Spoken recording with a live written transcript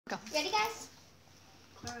Go. Ready, guys?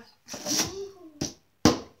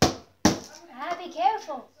 Gotta be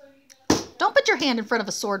careful. Don't put your hand in front of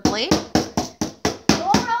a sword blade. It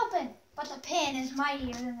won't open, but the pin is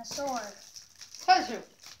mightier than the sword.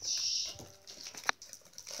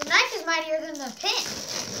 The knife is mightier than the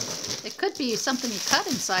pin. It could be something you cut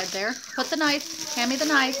inside there. Put the knife. Hand me the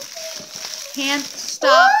knife. Hand.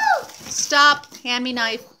 Stop. Woo! Stop. Hand me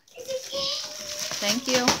knife. Thank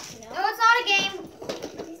you. No, it's not a game.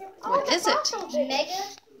 What is it? Mega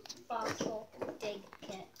fossil dig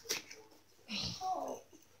kit.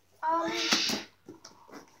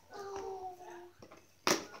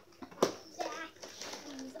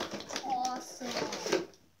 Awesome.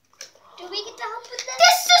 Do we get to help with this?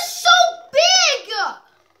 This is so big!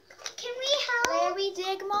 Can we help? Where we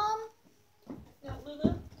dig, Mom? No,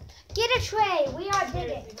 Lulu? Get a tray. We are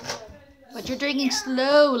digging. But you're digging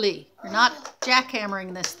slowly. You're not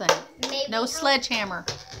jackhammering this thing. Maybe No sledgehammer.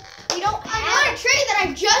 We don't I have got a tray that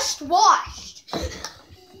I just washed.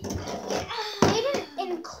 They didn't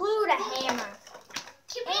include a hammer.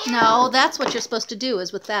 No, that's what you're supposed to do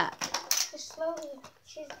is with that. Just slowly.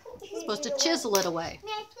 You're supposed to chisel it away.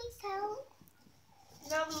 May I please help?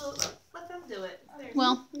 No, Lulu. Let them do it. There.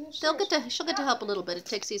 Well, she'll get to help a little bit. It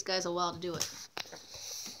takes these guys a while to do it.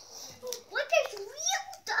 Look, there's real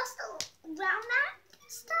dust around that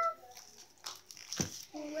stuff.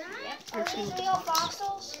 Right? Are these real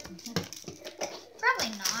fossils?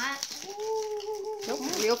 Probably not. Nope,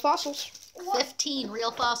 real fossils. 15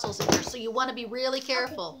 real fossils in here, so you want to be really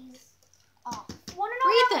careful. Wanna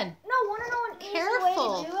know Ethan, wanna know an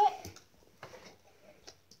careful. easy way to do it?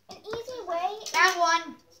 An easy way. That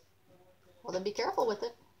one. Well, then be careful with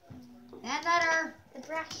it. And better. The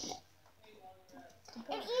brush.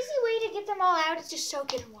 An easy way to get them all out is just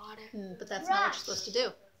soak it in water. But that's not what you're supposed to do.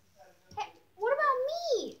 Hey, what about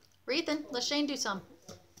me? Ethan, let Shane do some.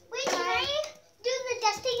 Wait, can I do the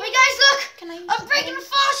dusting? Wait, guys, look! Can I use I'm breaking a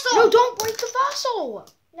fossil. No, don't break the fossil.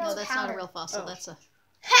 No, that's not a powder. real fossil. Oh. That's a...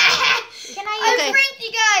 Can I Okay. use Pranked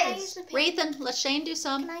you Can I guys. use the pin? Ethan, let Shane do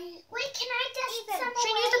some. Can I? Wait, can I dust Ethan, some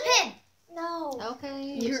Shane, away? use the pin. No. Okay.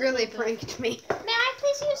 You really pranked me. May I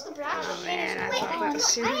please use the brush? Oh, man, I Wait, thought that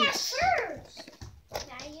was I have serious. hers. Can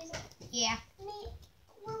I use it? Yeah.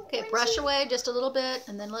 Okay, brush away just a little bit,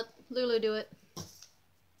 and then let Lulu do it.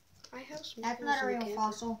 I have some That's tools not a in the real camper.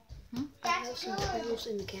 fossil. I have That's some good. tools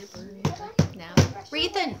in the camper. Now,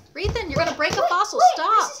 Ethan, you're gonna break a fossil.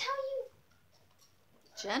 Stop. This is how you.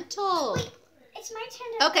 Gentle. It's my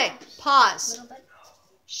turn to Okay, brush. pause. A little bit.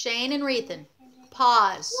 Shane and Ethan,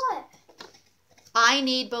 pause. What? I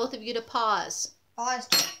need both of you to pause. Pause.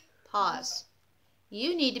 Pause.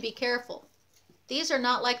 You need to be careful. These are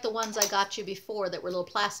not like the ones I got you before that were little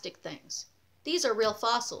plastic things. These are real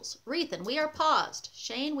fossils. Ethan, we are paused.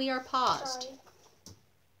 Shane, we are paused. Sorry.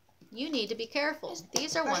 You need to be careful.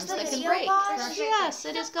 These are ones the that can video break. pause? Yes,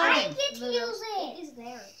 it is I going. get to use it. It is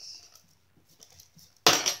theirs.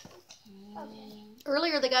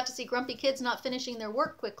 Earlier they got to see grumpy kids not finishing their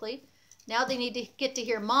work quickly. Now they need to get to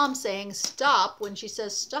hear Mom saying stop when she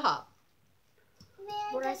says stop.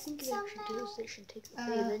 What I think they should do is they should take the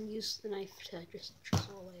thing and then use the knife to just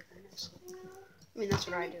chisel away very nicely. I mean, that's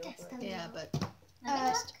what I do. But... Yeah, but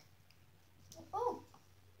Oh.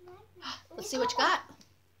 let's see what you got.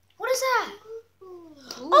 What is that? Ooh,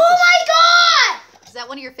 Oh my God! is that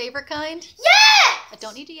one of your favorite kind? Yes! I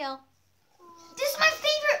don't need to yell. This is my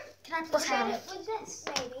favorite. Can I Brush please have it it with this?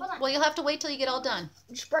 Maybe. Hold on. Well, you'll have to wait till you get all done.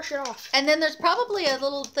 Just brush it off. And then there's probably a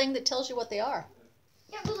little thing that tells you what they are.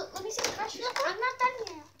 Yeah, let me see the brush. Look, I'm not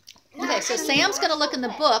done yet. Okay, so Sam's going to look in the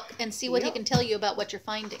book and see what he can tell you about what you're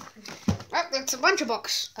finding. Oh, that's a bunch of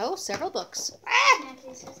books. Oh, several books. Ah! Can I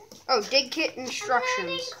please use it? Oh, dig kit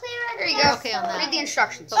instructions. There you You're go. okay on that. Read the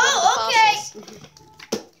instructions. But what are the okay. fossils?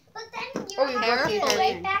 But then you Oh, you have broke to the put it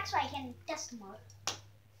Carefully. right back so I can dust them out.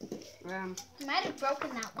 I might have broken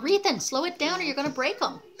that one. Ethan, slow it down or you're going to break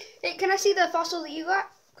them. Hey, can I see the fossil that you got?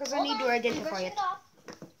 Because I Hold need to on, identify brush it. off.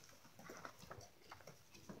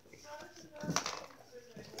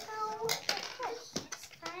 Oh, it's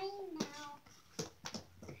fine now.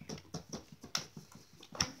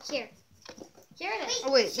 Here. Here it is.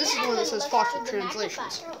 Oh wait, this is the one that says fossil Look at the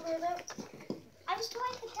translations. magnifier. I was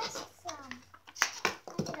trying to dust some.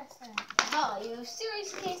 Oh, you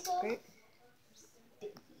seriously so Great.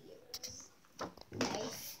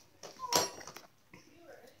 nice.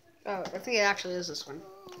 Oh, I think it actually is this one.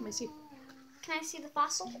 Let me see. Can I see the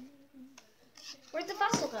fossil? Where'd the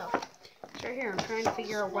fossil go? It's right here. I'm trying to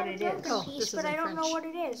figure out what it is. Oh, Piece, this is but in I don't know French. what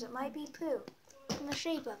it is. It might be poo. From the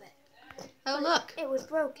shape of it. Oh, look. It was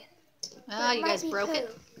broken. Ah, It you might guys be broke poo.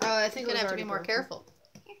 it. I You're think going to it was have to be already more broken. careful.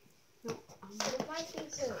 It might be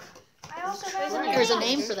too. also found There's a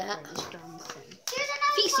name for that. There's another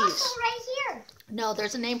Feces. fossil right here. No,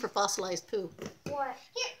 there's a name for fossilized poo. What?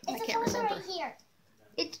 Here, I it's a can't fossil remember. right here.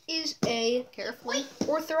 It is a Carefully.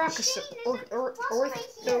 orthorhexis.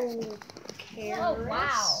 Orthoceras. Oh,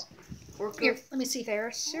 wow. Here, let me see.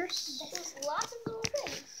 Orthoceras. There's lots of little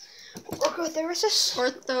things. Orthoceras.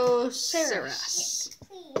 Orthoceras.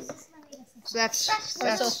 Please, just let me listen. So that's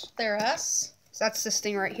Orthoceras. that's this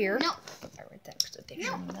thing right here. No. I wrote that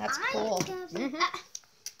presentation. That's cool.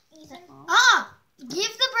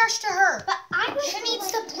 Give the brush to her. But she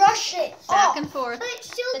needs to brush it. Back and forth. But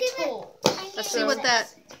she'll give it. Let's see what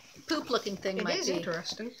that poop-looking thing It might is be.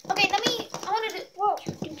 interesting. Okay, I wanted to. Whoa.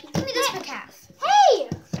 Give me this calf. Hey!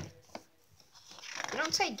 You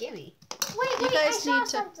don't say gimme. Wait, You I guys saw need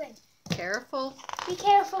to- something. Careful. Be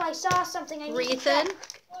careful, I saw something. I need to Ethan, check.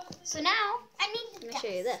 So now, I need to Let me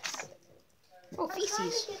show you this. Oh,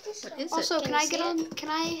 feces. what is Also, it? can I get on? Can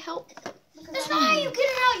I help? That's not how you get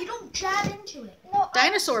it out. You don't jab into it. No,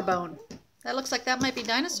 Dinosaur bone. That looks like that might be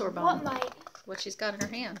dinosaur What bone. might? What she's got in her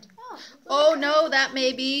hand. Oh no, that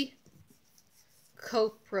may be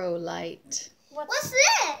coprolite. What's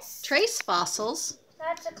this? Trace fossils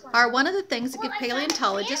That's a clown. are one of the things that give Well, I found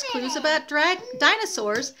paleontologists it. clues about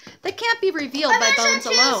dinosaurs that can't be revealed by bones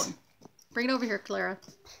alone. Bring it over here, Clara.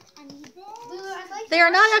 They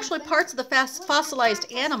are not actually parts of the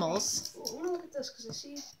fossilized animals. I want to look at this because I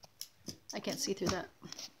see. I can't see through that.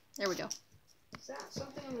 There we go. Is that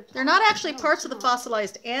something on the top? They're not actually No, parts it's of the not.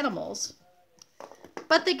 fossilized animals,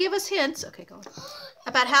 but they give us hints, okay, go on,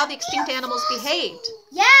 about how the extinct animals behaved.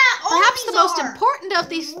 Yeah, Perhaps the most important of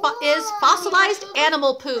these is fossilized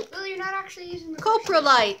animal poop. Lily, you're not actually using the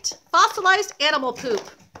Coprolite. Fossilized animal poop.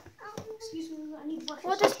 Excuse me, I need brushes.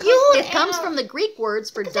 What does It comes from the Greek words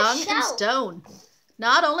for dung and shell. stone.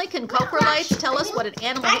 Not only can coprolites tell us what an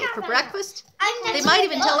animal ate for breakfast, they might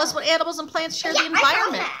even tell us what animals and plants share the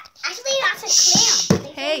environment. Actually, that's a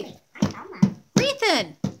clam. Hey, I found that.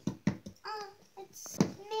 Ethan.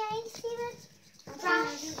 May I see this?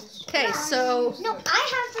 Okay, so, No,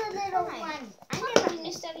 I have the little one. I'm going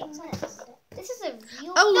to study this. This is a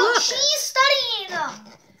real. oh No, look, she's studying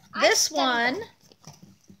them. this one,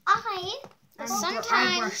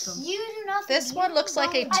 Sometimes you do nothing. this one looks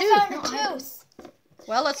like a I tooth. found a tooth.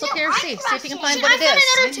 Well, let's look here and see if you can find See, what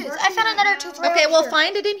it is. I found another tooth. Right Okay, over we'll here.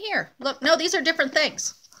 find it in here. Look, no, these are different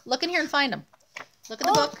things. Look in here and find them. Look in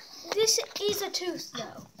the book. This is a tooth,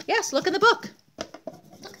 though. Yes, look in the book.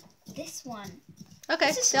 This one. Okay,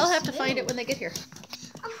 This is so they'll have to smooth. find it when they get here.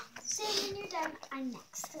 So when you're done, I'm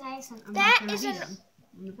next. I have something. I'm That not gonna is use an them.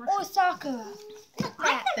 I'm the brushes. Osaka.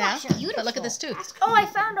 Yeah, but look at this tooth. Oh, I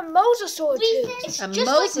found a mosasaur tooth. It's A just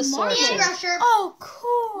mosasaur like tooth. brusher. Oh,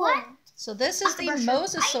 cool. What? So this is the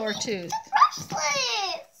mosasaur tooth.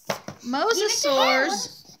 Brushless.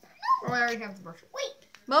 Mosasaurs. Oh, I already have the brushes. Wait.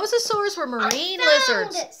 Mosasaurs were marine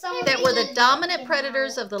lizards that were the dominant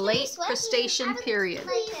predators of the late Cretaceous period,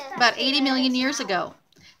 about 80 million years ago.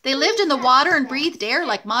 They lived in the water and breathed air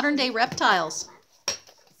like modern-day reptiles.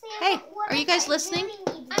 Hey, are you guys listening?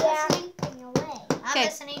 Yeah. Okay.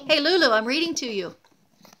 Hey, Lulu, I'm reading to you.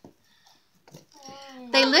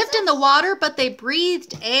 They lived in the water, but they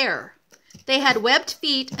breathed air. They had webbed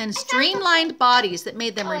feet and streamlined bodies that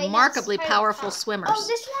made them remarkably powerful Oh, swimmers.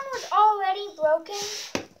 this one was already broken.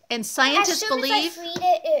 And As scientists soon as I believe freed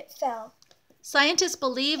it, it fell.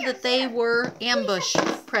 that they were ambush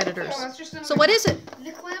predators. Oh, that's just another So what is it?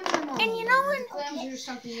 The clams are normal. And you know The clams are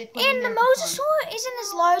something they put And in the there for fun. mosasaur isn't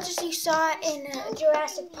as large as you saw in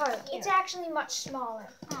Jurassic Park. It's actually much smaller.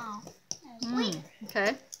 Oh.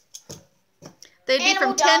 Okay. They'd be Animal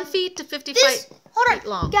from 10 dung. feet to 50 This, feet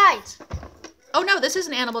long. guys. Oh no, this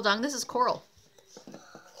isn't animal dung. This is coral.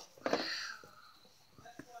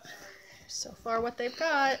 So far what they've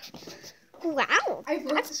got. Wow. I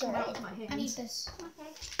broke this one out with my hands. I need this. Okay.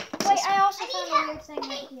 Wait, I also found a weird thing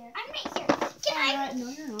right here. I'm right here. No,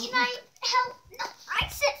 you're not. Can I help? No, I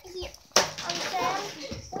sit here. Okay.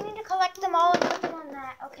 We need to collect them all and put them on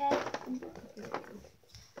that, okay?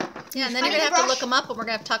 Yeah, and then you're going to have to look them up and we're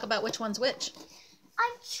going to have to talk about which one's which.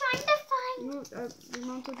 I'm trying to find... Your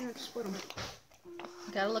mom told you not to split them.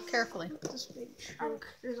 You got to look carefully. This big chunk.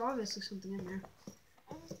 There's obviously something in there.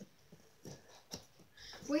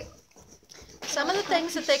 Wait. Some of the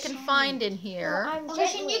things that they can find in here.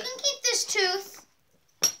 Okay, you can keep this tooth.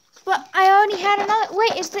 But I already had another...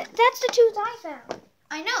 Wait, that's the tooth I found.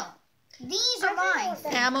 I know. These are mine.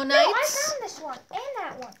 Ammonites. No, I found this one and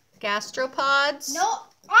that one. Gastropods. No,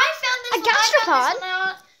 I found this one.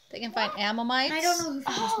 They can find ammomites. I don't know who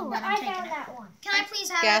found this one, but I found that one. Can I please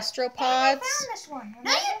have Gastropods. I found this one.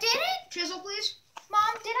 No, you didn't. Chisel, please. Mom,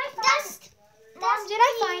 did I find Mom, did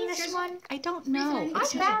I find this one? I don't know. I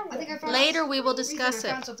found I think I it. found Later we will discuss Ethan, I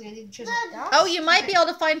it. found something. I need to chisel. Oh, you might be able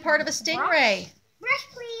to find part of a stingray. Brush,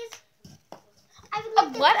 please. I would A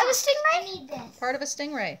like what this of a stingray? I need this. Part of a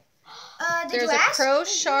stingray. Did There's you a ask? crow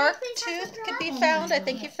shark tooth could be found. I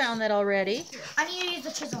think you found that already. I need to use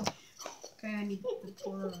the chisel. Okay, I need the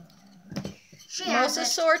pour. She has it.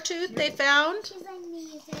 Mosasaur tooth they found. Because I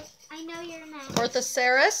need it. I know you're mad.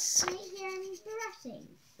 Orthoceras. Right here I'm brushing.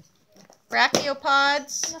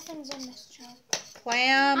 Brachiopods. Nothing's in this chunk.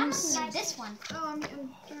 Clams. I need this one. Oh, I'm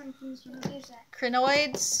trying to use that.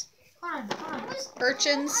 Crinoids. Hold on.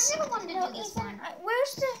 Urchins. I really wanted to No, do this Ethan, one.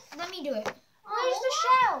 where's the... Let me do it. Where's the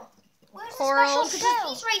shell? Where's Corals. the special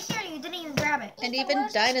shell? It's right here. You didn't even grab it. And even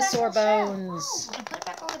Where's the dinosaur special shell? bones. I put it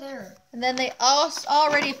back over there. And then they also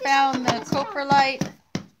already found the coprolite.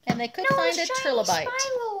 And they could find a trilobite.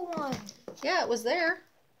 Spiral one. Yeah, it was there.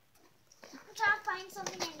 I'm trying to find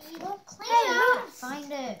something I need. Hey, look.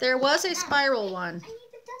 Find it. There was a spiral one. I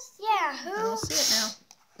need the dust. Yeah, We'll who? see it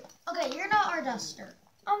now. Okay, you're not our duster.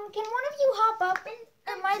 Can one of you hop up and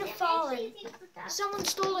it might have fallen. Please use the dust. Someone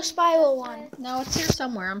stole a spiral one. No, it's here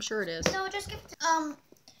somewhere. I'm sure it is. No, just give it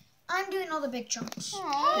I'm doing all the big chunks.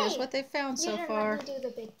 Here's what they found so far. do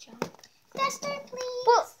the big chunk. Duster, please.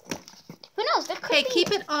 Well, who knows? There could Hey, be.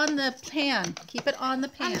 keep it on the pan. Keep it on the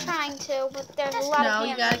pan. I'm trying to, but there's a lot No, of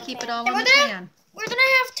you pans gotta in the keep it pan. all And on we're the gonna- pan. We're gonna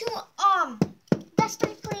have to Duster,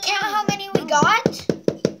 please. count how many we got.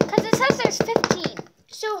 Because it says there's 15.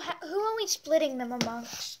 So who are we splitting them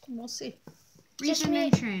amongst? We'll see. Just Reason me.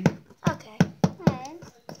 and Shane. Okay.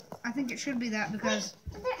 I think it should be that because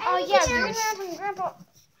Oh yeah, Grandma and Grandpa.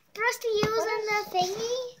 For us to use in the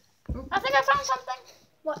thingy. I think I found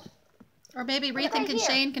something. Or maybe What Reeth and about here?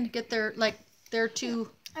 Shane can get their two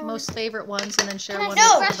I most favorite ones and then share Can I one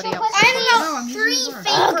no, with everybody else. I'm using three the brush.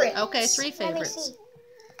 favorites. Okay, 3 Let me favorites. see.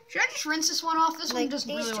 Should I just rinse this one off? This one Like doesn't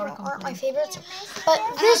these really two want to aren't my complain. favorites, but I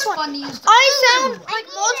know this it's one. fun to use. I found like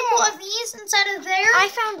multiple of these inside of there. I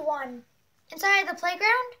found one inside of the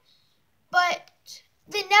playground, but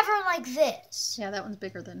they never like this. Yeah, that one's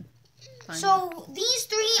bigger than mine. So these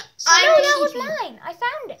three, that was mine. I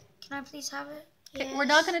found it. Can I please have it? Okay, we're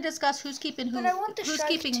not going to discuss who's keeping But I want the who's shark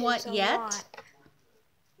keeping tooth what a yet. lot.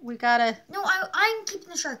 We gotta. No, I'm keeping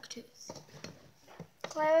the shark tooth.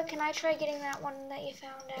 Clara, can I try getting that one that you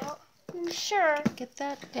found out? Sure. Get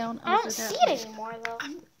that down over I don't that see way. it anymore though.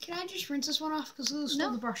 Can I just rinse this one off? Because Lulu stole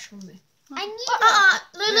No. the brush from me. I need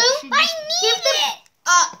it. Lulu, Yeah, she just- give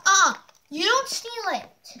them. You don't steal it.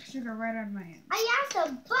 Sugar right out of my hand. I asked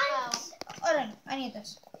a bunch Hold on, I need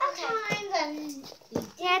this. of times and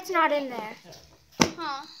Yeah, it's not in there.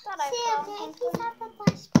 huh. Thought I Santa, found please have the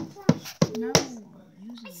brush. No,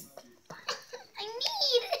 I'm using it. I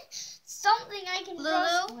need something I can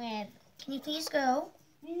brush Lulu? with. Can you please go?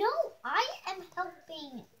 No, I am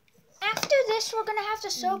helping. After this, we're gonna have to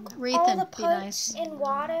soak Reethan, all the be parts nice. in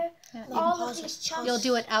water. Yeah. All of these chunks. You'll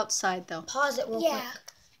do it outside though. Pause it real quick.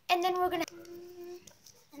 And then we're gonna.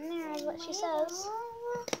 And there's what she says.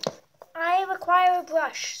 I require a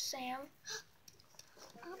brush, Sam.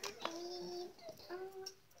 I need,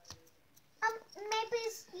 may I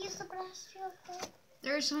please use the brush real quick?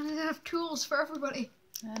 There's not enough tools for everybody.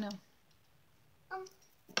 I know.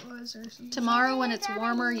 Was there some? Tomorrow when it's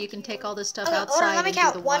warmer, you can take all this stuff Okay, hold on, outside let me and do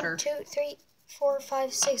count. the 1, water. 2, 3, 4,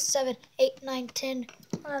 5, 6, 7, 8, 9, 10,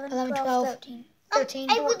 11, 12, 13,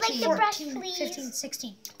 14, I would like the brush, 14, please. 15,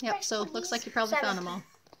 16. Yep, so it looks like you probably found them all.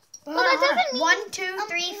 Well, that doesn't mean 1, 2,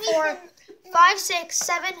 3, 4, 5, 6,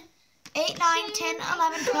 7, 8, 9, 10,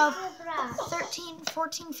 11, 12, 13,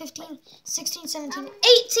 14, 15, 16, 17,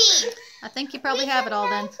 18. I think you probably have it all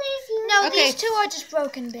then. No, Okay. these 2 are just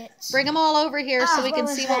broken bits. Bring them all over here so we what can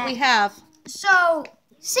was see what that? we have. So,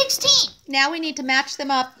 16. Now we need to match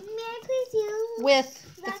them up May I please use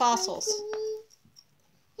with the that fossils,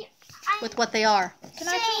 thingy? with what they are. Can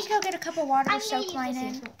I please go get a cup of water to I'm gonna soak use mine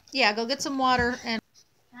this in? Yeah, go get some water. And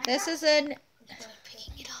this is an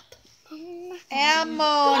Picking it up.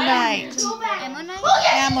 ammonite. Ammonite?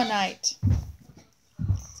 Ammonite.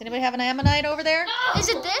 Does anybody have an ammonite over there? Is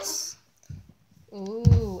it this?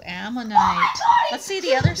 Ooh, ammonite. Let's see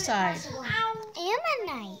the other side.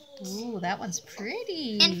 Ammonite. Ooh, that one's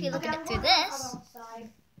pretty. And if you look at it through this,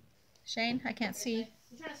 Shane, I can't see.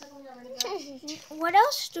 What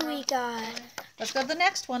else do we got? Let's go to the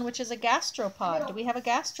next one, which is a gastropod. Do we have a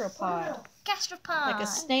gastropod? gastropod. Like a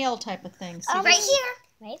snail type of thing. See right this?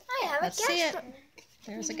 here. Right. I have Let's a see it. gastro.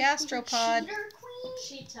 There's a gastropod.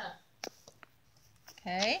 Cheetah.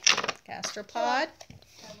 Okay, gastropod.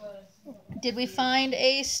 Did we find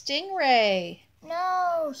a stingray?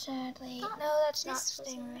 No, sadly. No, that's not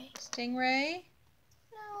stingray. Stingray?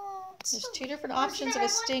 No. There's two different options of a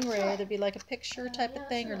stingray. There'd be like a picture type of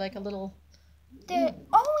thing or like a little... we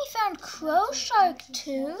found crow shark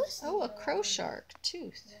tooth. Oh, a crow shark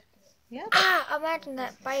tooth. Yep. Imagine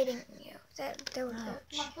that biting you. That would hurt.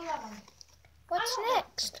 What's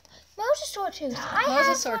next? Mosasaur tooth. I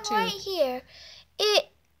have one right here.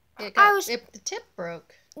 The tip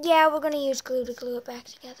broke. Yeah, we're gonna use glue to glue it back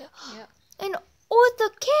together. Yep. And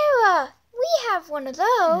Orthocara. We have one of those.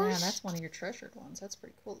 Yeah, that's one of your treasured ones. That's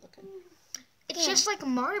pretty cool looking. It's just like a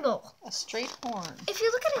marble. A straight horn. If you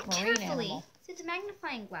look at it Marine carefully animal. through the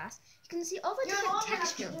magnifying glass, you can see all the different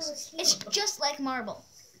textures. It's just like marble.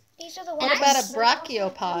 These are the What ones. about a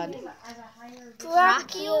brachiopod?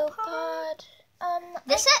 Brachiopod.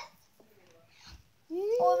 This it?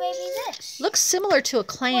 Or maybe this. Looks similar to a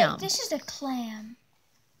clam. Wait, this is a clam.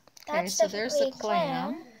 Okay, so there's the definitely a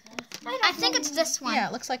clam. I think it's this one. Yeah,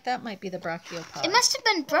 it looks like that might be the brachiopod. It must have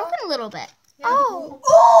been broken a little bit. Oh,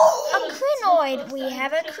 a crinoid. We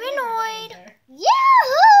have a crinoid.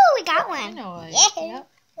 Yahoo! We got one. Crinoid. Yeah. Yep.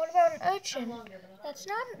 What about an urchin? That's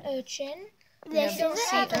not an urchin. This Don't is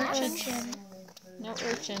see an an urchin. urchin. No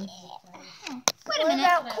urchin. Wait a What minute.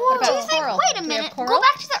 about coral? What about coral? Wait a Do we have minute. coral? Go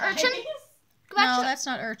back to the urchin. Go back No, to that's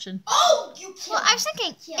not urchin. Well, I was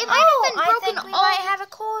thinking it might I have been think broken we all. might have a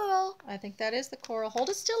coral. I think that is the coral. Hold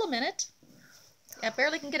it still a minute. I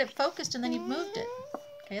barely can get it focused and then you've moved it.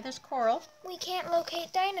 Okay, there's coral. We can't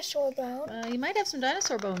locate dinosaur bone. You might have some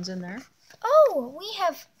dinosaur bones in there. Oh, we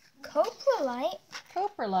have coprolite.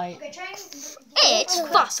 Coprolite. It's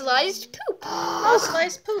fossilized poop.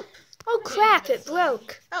 Fossilized poop. Oh crap, it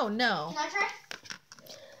broke. Oh no.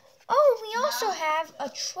 Oh, we also have a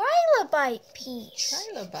trilobite piece.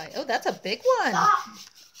 Trilobite. Oh, that's a big one.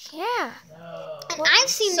 Yeah. And I've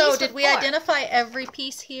seen So these did we before. identify every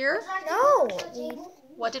piece here? No.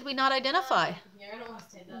 What did we not identify?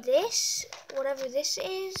 This, whatever this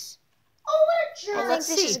is. Oh, I let's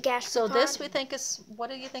think this see. is a gastropod. So this we think is, what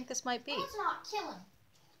do you think this might be?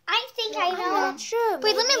 I think I I'm know. not sure.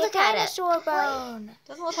 Wait, let me Maybe a look at it. Dinosaur bone.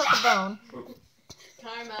 Doesn't look like a bone.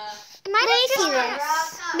 It might have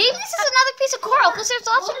just maybe this is another piece of coral because there's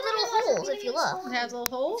lots of little holes if you look. It has little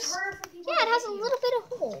holes? Yeah, it has a little bit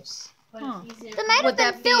of holes. Huh. That might Would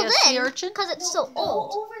have that been be filled a sea in urchin? because it's so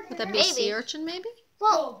old. Would that be a sea Maybe. urchin maybe?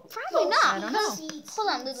 Well, probably not. I don't know. because- Hold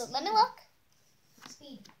on, Lulu. Let me look.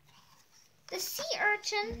 The sea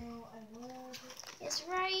urchin is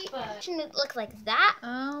right. Urchin would look like that.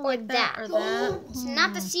 Oh, Or like that or that. It's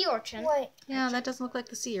not the sea urchin. Wait. Yeah, that doesn't look like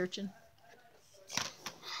the sea urchin.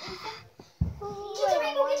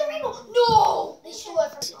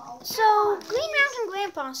 So, Green Mountain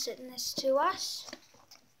Grandpa sent this to us.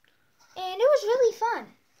 And it was really fun.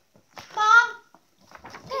 Mom,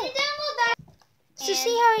 can you download that? So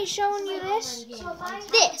see how he's showing you this?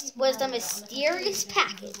 This was the mysterious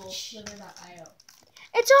package.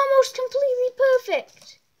 It's almost completely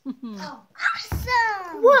perfect.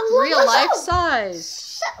 Awesome. What Real life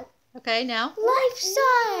size. Okay, now. life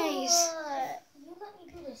size?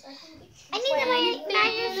 I need a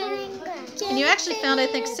magnifying glass. And you actually found, I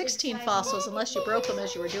think, 16 fossils, unless you broke them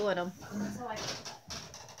as you were doing them.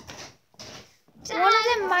 One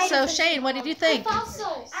of them might So, have been... Shane, what did you think?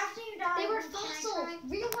 Fossils. They were fossils.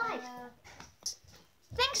 Real life.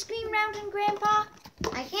 Thanks, Green Mountain Grandpa.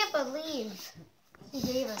 I can't believe He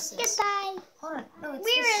gave us this. Goodbye. Hold on. No, it's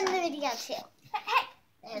We this were in side. the video too.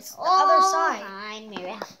 It's the other all side. fine. Maybe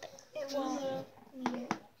I'll help it. It won't.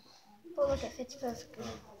 Yeah. But look, it fits perfectly.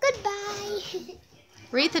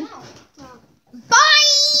 Goodbye. Ethan?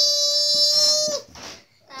 Bye.